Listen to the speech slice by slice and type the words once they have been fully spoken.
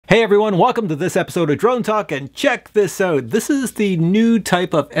Hey everyone, welcome to this episode of Drone Talk, and check this out. This is the new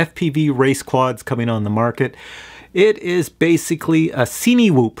type of FPV race quads coming on the market. It is basically a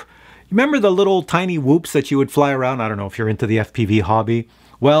Cine Whoop. Remember the little tiny whoops that you would fly around? I don't know if you're into the FPV hobby.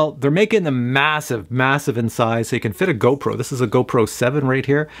 Well, they're making them massive in size, so you can fit a GoPro. This is a GoPro 7 right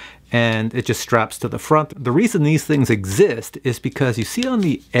here, and it just straps to the front. The reason these things exist is because you see on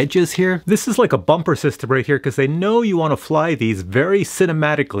the edges here, this is like a bumper system right here, because they know you want to fly these very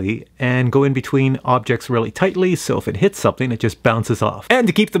cinematically and go in between objects really tightly, so if it hits something, it just bounces off. And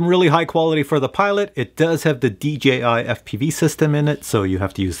to keep them really high quality for the pilot, it does have the DJI FPV system in it, so you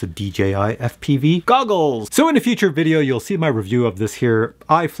have to use the DJI FPV goggles. So in a future video, you'll see my review of this here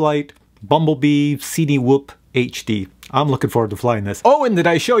iFlight Bumblebee Cine Whoop HD. I'm looking forward to flying this. Oh, and did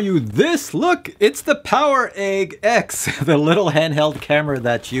I show you this? Look, it's the Power Egg X, the little handheld camera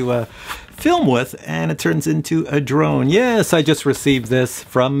that you film with, and it turns into a drone. Yes, I just received this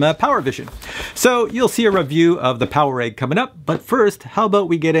from Power Vision. So you'll see a review of the Power Egg coming up, but first, how about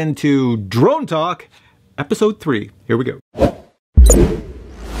we get into Drone Talk, Episode 3. Here we go.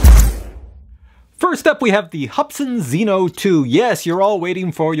 First up, we have the Hubsan ZINO 2. Yes, you're all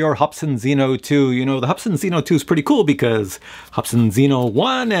waiting for your Hubsan ZINO 2. You know, the Hubsan ZINO 2 is pretty cool because Hubsan ZINO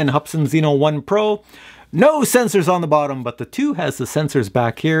 1 and Hubsan ZINO 1 Pro, no sensors on the bottom, but the 2 has the sensors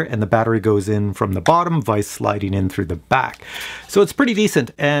back here and the battery goes in from the bottom, vice sliding in through the back. So it's pretty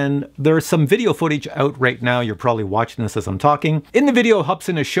decent, and there's some video footage out right now. You're probably watching this as I'm talking. In the video,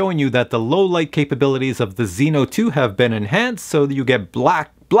 Hubsan is showing you that the low light capabilities of the ZINO 2 have been enhanced, so that you get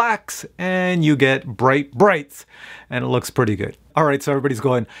blacks and you get brights, and it looks pretty good. All right, so everybody's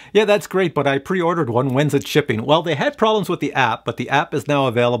going, yeah, that's great, but I pre-ordered one. When's it shipping? Well, they had problems with the app, but the app is now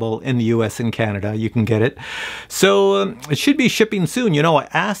available in the US and Canada. You can get it. So it should be shipping soon. You know, I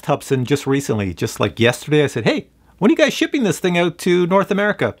asked Hubsan just recently, just like yesterday, I said, hey, when are you guys shipping this thing out to North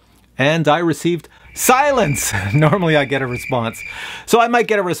America? And I received silence. Normally I get a response. So I might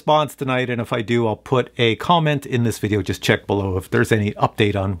get a response tonight, and if I do, I'll put a comment in this video. Just check below if there's any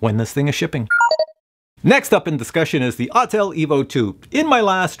update on when this thing is shipping. Next up in discussion is the Autel EVO 2. In my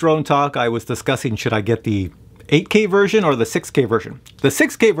last drone talk, I was discussing should I get the 8K version or the 6K version. The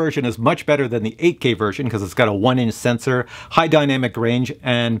 6K version is much better than the 8K version because it's got a 1-inch sensor, high dynamic range,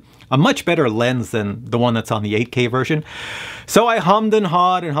 and a much better lens than the one that's on the 8K version. So I hummed and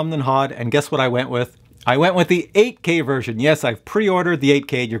hawed, and guess what I went with? I went with the 8K version. Yes, I've pre-ordered the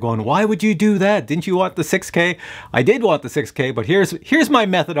 8K. You're going, why would you do that? Didn't you want the 6K? I did want the 6K, but here's my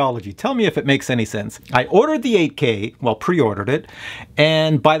methodology. Tell me if it makes any sense. I ordered the 8K, well, pre-ordered it,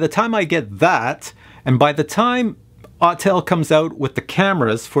 and by the time I get that, and by the time Autel comes out with the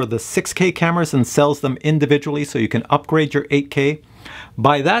cameras for the 6K cameras and sells them individually so you can upgrade your 8K,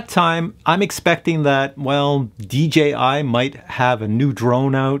 by that time, I'm expecting that, well, DJI might have a new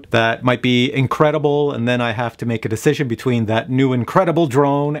drone out that might be incredible, and then I have to make a decision between that new incredible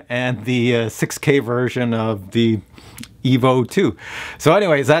drone and the 6K version of the EVO 2. So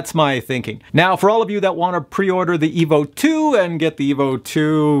anyways, that's my thinking. Now, for all of you that want to pre-order the EVO 2 and get the EVO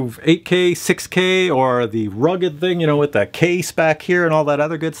 2 8K, 6K, or the rugged thing, you know, with the case back here and all that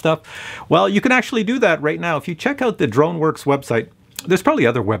other good stuff, well, you can actually do that right now. If you check out the DroneWorks website, there's probably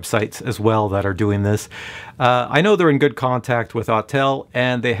other websites as well that are doing this. I know they're in good contact with Autel,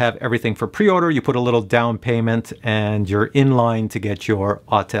 and they have everything for pre-order. You put a little down payment and you're in line to get your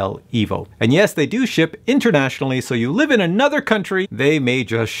Autel EVO. And yes, they do ship internationally, so you live in another country, they may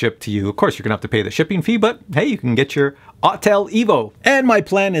just ship to you. Of course, you're gonna have to pay the shipping fee, but hey, you can get your Autel EVO. And my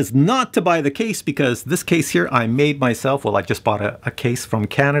plan is not to buy the case, because this case here I made myself. Well, I just bought a case from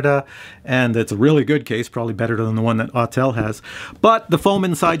Canada, and it's a really good case, probably better than the one that Autel has. But the foam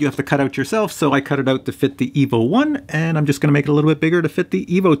inside you have to cut out yourself, so I cut it out to fit the EVO 1, and I'm just gonna make it a little bit bigger to fit the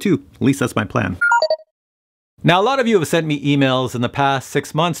EVO 2. At least that's my plan. Now, a lot of you have sent me emails in the past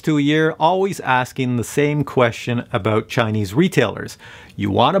 6 months to a year, always asking the same question about Chinese retailers. You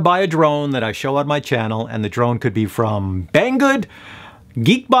want to buy a drone that I show on my channel, and the drone could be from Banggood,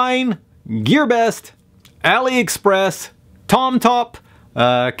 Geekbuying, GearBest, AliExpress, TomTop,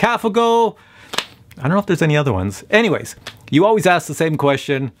 Cafago. I don't know if there's any other ones. Anyways, you always ask the same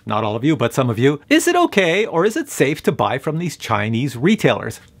question, not all of you, but some of you. Is it okay or is it safe to buy from these Chinese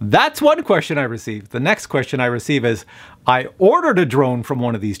retailers? That's one question I received. The next question I receive is, I ordered a drone from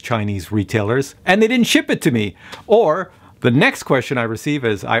one of these Chinese retailers and they didn't ship it to me. Or the next question I receive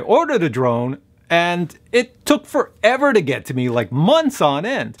is, I ordered a drone and it took forever to get to me, like months on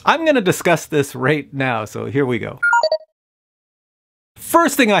end. I'm gonna discuss this right now, so here we go.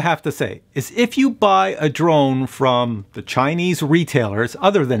 First thing I have to say is if you buy a drone from the Chinese retailers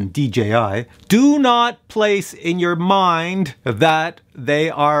other than DJI, do not place in your mind that they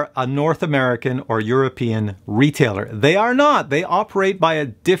are a North American or European retailer. They are not. They operate by a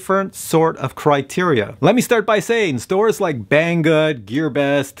different sort of criteria. Let me start by saying stores like Banggood,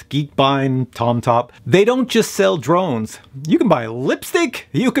 GearBest, Geekbine, TomTop, they don't just sell drones. You can buy lipstick,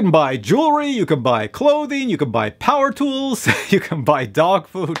 you can buy jewelry, you can buy clothing, you can buy power tools, you can buy dog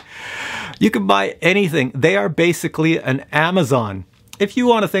food, you can buy anything. They are basically an Amazon. If you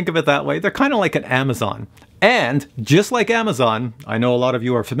want to think of it that way, they're kind of like an Amazon. And just like Amazon, I know a lot of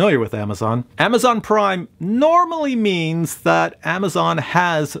you are familiar with Amazon, Amazon Prime normally means that Amazon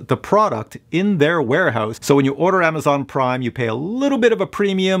has the product in their warehouse. So when you order Amazon Prime, you pay a little bit of a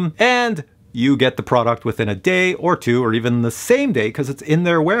premium and you get the product within a day or two, or even the same day, because it's in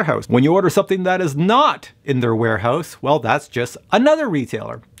their warehouse. When you order something that is not in their warehouse, well, that's just another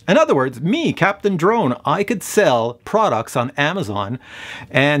retailer. In other words, me, Captain Drone, I could sell products on Amazon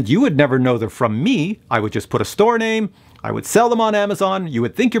and you would never know they're from me. I would just put a store name, I would sell them on Amazon, you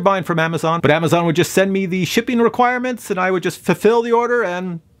would think you're buying from Amazon, but Amazon would just send me the shipping requirements and I would just fulfill the order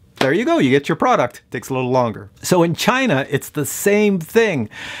and there you go, you get your product. It takes a little longer. So in China, it's the same thing.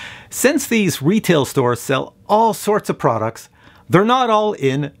 Since these retail stores sell all sorts of products, they're not all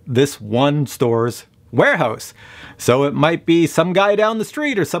in this one store's warehouse. So it might be some guy down the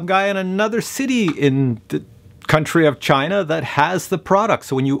street or some guy in another city in the country of China that has the product.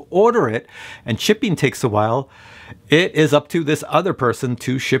 So when you order it and shipping takes a while, it is up to this other person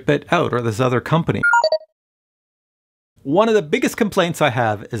to ship it out, or this other company. One of the biggest complaints I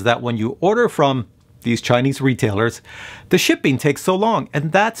have is that when you order from these Chinese retailers, the shipping takes so long,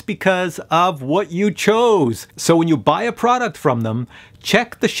 and that's because of what you chose. So when you buy a product from them,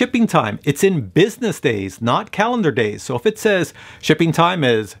 check the shipping time. It's in business days, not calendar days. So if it says shipping time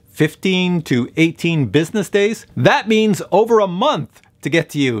is 15 to 18 business days, that means over a month to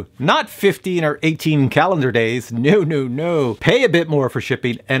get to you, not 15 or 18 calendar days. No, no, no. Pay a bit more for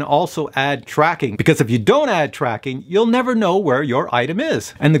shipping and also add tracking, because if you don't add tracking, you'll never know where your item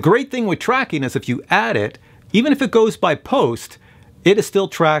is. And the great thing with tracking is if you add it, even if it goes by post, it is still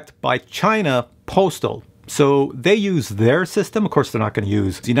tracked by China Postal. So they use their system. Of course, they're not going to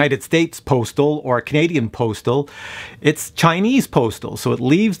use the United States Postal or Canadian Postal. It's Chinese Postal. So it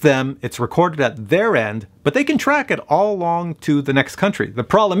leaves them, it's recorded at their end, but they can track it all along to the next country. The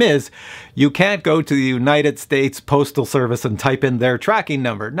problem is you can't go to the United States Postal Service and type in their tracking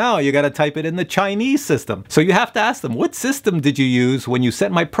number. No, you got to type it in the Chinese system. So you have to ask them, what system did you use when you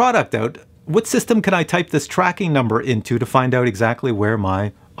sent my product out? What system can I type this tracking number into to find out exactly where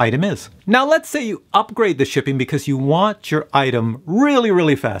my item is? Now let's say you upgrade the shipping because you want your item really,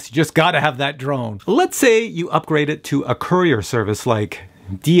 really fast. You just got to have that drone. Let's say you upgrade it to a courier service like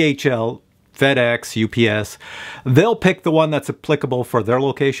DHL, FedEx, UPS. They'll pick the one that's applicable for their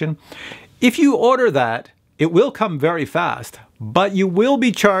location. If you order that, it will come very fast, but you will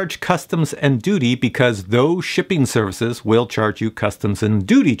be charged customs and duty because those shipping services will charge you customs and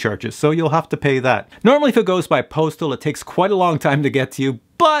duty charges, so you'll have to pay that. Normally if it goes by postal, it takes quite a long time to get to you,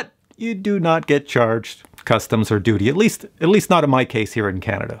 but you do not get charged customs or duty, at least not in my case here in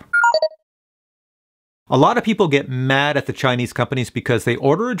Canada. A lot of people get mad at the Chinese companies because they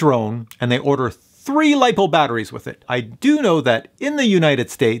order a drone and they order 3 LiPo batteries with it. I do know that in the United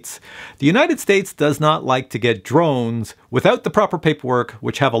States does not like to get drones without the proper paperwork,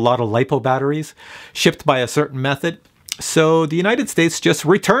 which have a lot of LiPo batteries, shipped by a certain method. So the United States just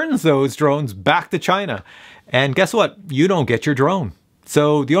returns those drones back to China. And guess what? You don't get your drone.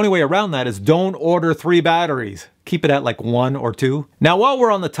 So the only way around that is don't order 3 batteries. Keep it at like 1 or 2. Now, while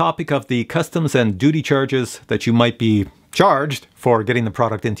we're on the topic of the customs and duty charges that you might be charged for getting the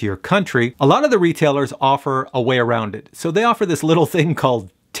product into your country, a lot of the retailers offer a way around it. So they offer this little thing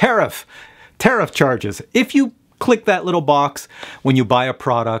called tariff charges. If you click that little box when you buy a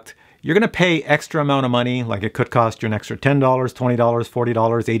product, you're going to pay extra amount of money, like it could cost you an extra $10, $20,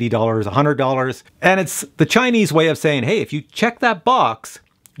 $40, $80, $100. And it's the Chinese way of saying, hey, if you check that box,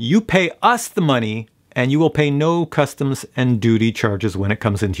 you pay us the money and you will pay no customs and duty charges when it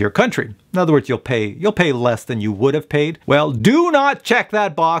comes into your country. In other words, you'll pay less than you would have paid. Well, do not check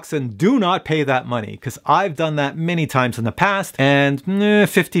that box and do not pay that money, because I've done that many times in the past, and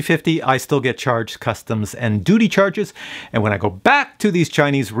 50-50, I still get charged customs and duty charges. And when I go back to these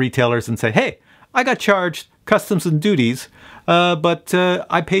Chinese retailers and say, hey, I got charged customs and duties, but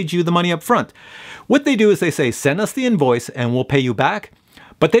I paid you the money up front. What they do is they say, send us the invoice and we'll pay you back.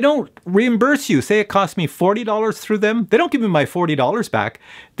 But they don't reimburse you. Say it cost me $40 through them. They don't give me my $40 back.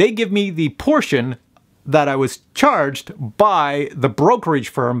 They give me the portion that I was charged by the brokerage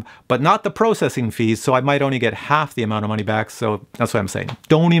firm, but not the processing fees. So I might only get half the amount of money back. So that's what I'm saying.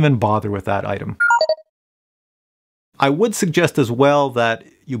 Don't even bother with that item. I would suggest as well that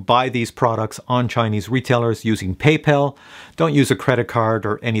you buy these products on Chinese retailers using PayPal. Don't use a credit card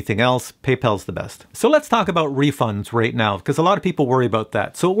or anything else. PayPal's the best. So let's talk about refunds right now, because a lot of people worry about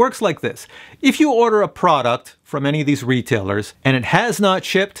that. So it works like this. If you order a product from any of these retailers and it has not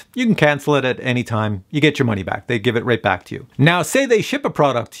shipped, you can cancel it at any time. You get your money back. They give it right back to you. Now, say they ship a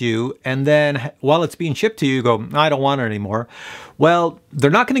product to you and then while it's being shipped to you, you go, I don't want it anymore. Well, they're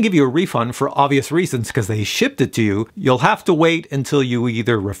not going to give you a refund for obvious reasons because they shipped it to you. You'll have to wait until you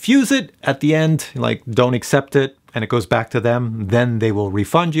either refuse it at the end, like don't accept it, and it goes back to them, then they will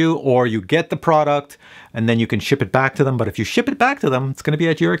refund you, or you get the product and then you can ship it back to them. But if you ship it back to them, it's going to be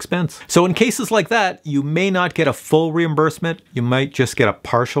at your expense. So in cases like that, you may not get a full reimbursement. You might just get a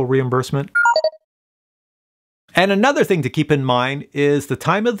partial reimbursement. And another thing to keep in mind is the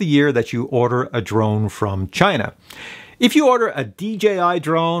time of the year that you order a drone from China. If you order a DJI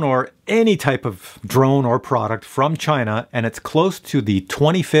drone or any type of drone or product from China and it's close to the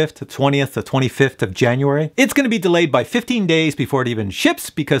 25th to 20th to 25th of January, it's going to be delayed by 15 days before it even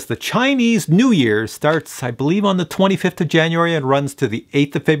ships because the Chinese New Year starts, I believe, on the 25th of January and runs to the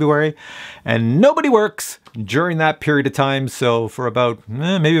 8th of February. And nobody works during that period of time. So for about,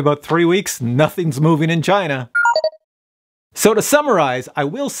 maybe about 3 weeks, nothing's moving in China. So to summarize, I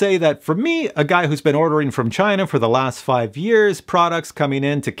will say that for me, a guy who's been ordering from China for the last 5 years, products coming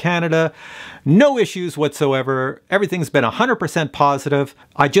into Canada, no issues whatsoever. Everything's been 100% positive.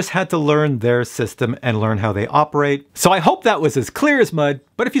 I just had to learn their system and learn how they operate. So I hope that was as clear as mud.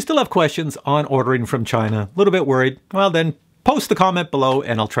 But if you still have questions on ordering from China, a little bit worried, well then post a comment below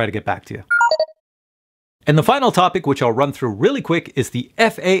and I'll try to get back to you. And the final topic, which I'll run through really quick, is the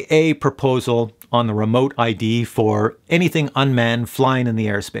FAA proposal on the remote ID for anything unmanned flying in the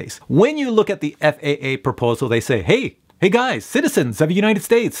airspace. When you look at the FAA proposal, they say, hey guys, citizens of the United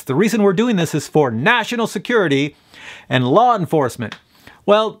States, the reason we're doing this is for national security and law enforcement.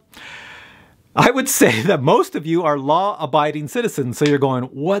 Well, I would say that most of you are law-abiding citizens, so you're going,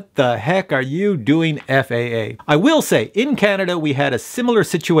 what the heck are you doing, FAA? I will say, in Canada, we had a similar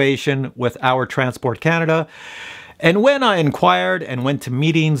situation with our Transport Canada, and when I inquired and went to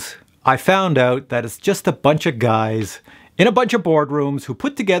meetings, I found out that it's just a bunch of guys in a bunch of boardrooms who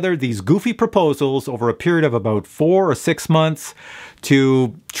put together these goofy proposals over a period of about 4 or 6 months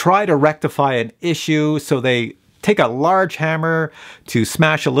to try to rectify an issue, so they take a large hammer to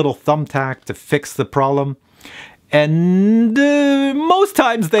smash a little thumbtack to fix the problem. And most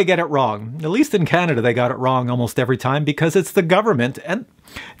times they get it wrong. At least in Canada, they got it wrong almost every time because it's the government. And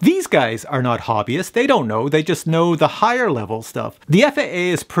these guys are not hobbyists. They don't know. They just know the higher level stuff. The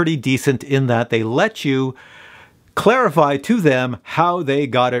FAA is pretty decent in that they let you clarify to them how they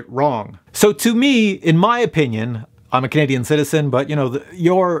got it wrong. So to me, in my opinion, I'm a Canadian citizen, but you know,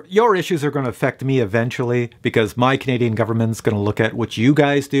 your issues are going to affect me eventually because my Canadian government's going to look at what you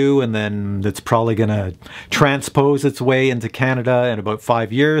guys do and then it's probably going to transpose its way into Canada in about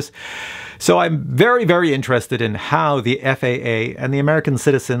 5 years. So I'm very, very interested in how the FAA and the American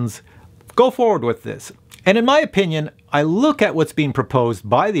citizens go forward with this. And in my opinion, I look at what's being proposed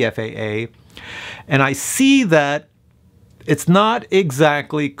by the FAA and I see that it's not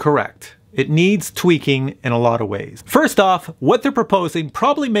exactly correct. It needs tweaking in a lot of ways. First off, what they're proposing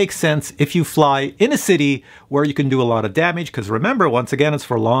probably makes sense if you fly in a city where you can do a lot of damage, because remember, once again, it's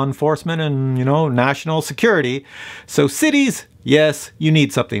for law enforcement and, you know, national security. So cities, yes, you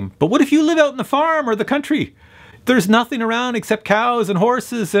need something. But what if you live out in the farm or the country? There's nothing around except cows and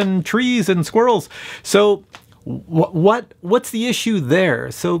horses and trees and squirrels. So what's the issue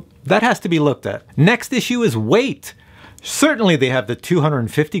there? So that has to be looked at. Next issue is weight. Certainly they have the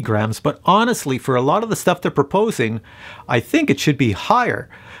 250 grams, but honestly, for a lot of the stuff they're proposing, I think it should be higher.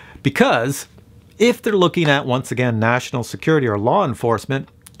 Because if they're looking at, once again, national security or law enforcement,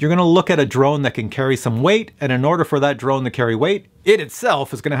 you're going to look at a drone that can carry some weight, and in order for that drone to carry weight, it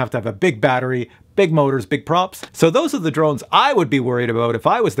itself is going to have a big battery, big motors, big props. So those are the drones I would be worried about if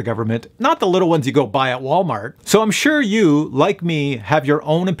I was the government, not the little ones you go buy at Walmart. So I'm sure you, like me, have your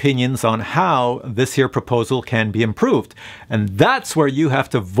own opinions on how this here proposal can be improved. And that's where you have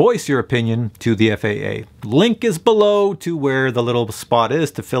to voice your opinion to the FAA. Link is below to where the little spot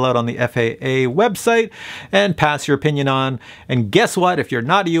is to fill out on the FAA website and pass your opinion on. And guess what? If you're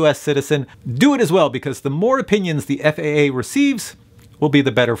not a US citizen, do it as well, because the more opinions the FAA receives, will be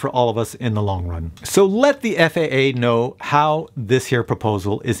the better for all of us in the long run. So let the FAA know how this here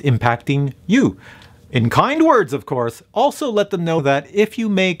proposal is impacting you. In kind words, of course. Also let them know that if you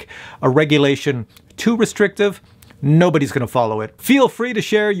make a regulation too restrictive, nobody's going to follow it. Feel free to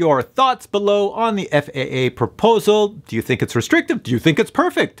share your thoughts below on the FAA proposal. Do you think it's restrictive? Do you think it's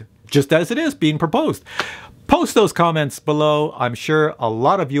perfect? Just as it is being proposed. Post those comments below. I'm sure a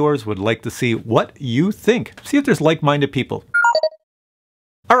lot of viewers would like to see what you think. See if there's like-minded people.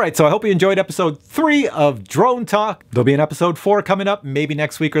 Alright, so I hope you enjoyed episode 3 of Drone Talk. There'll be an episode 4 coming up, maybe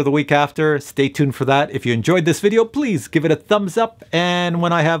next week or the week after. Stay tuned for that. If you enjoyed this video, please give it a thumbs up. And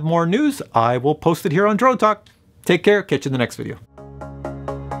when I have more news, I will post it here on Drone Talk. Take care. Catch you in the next video.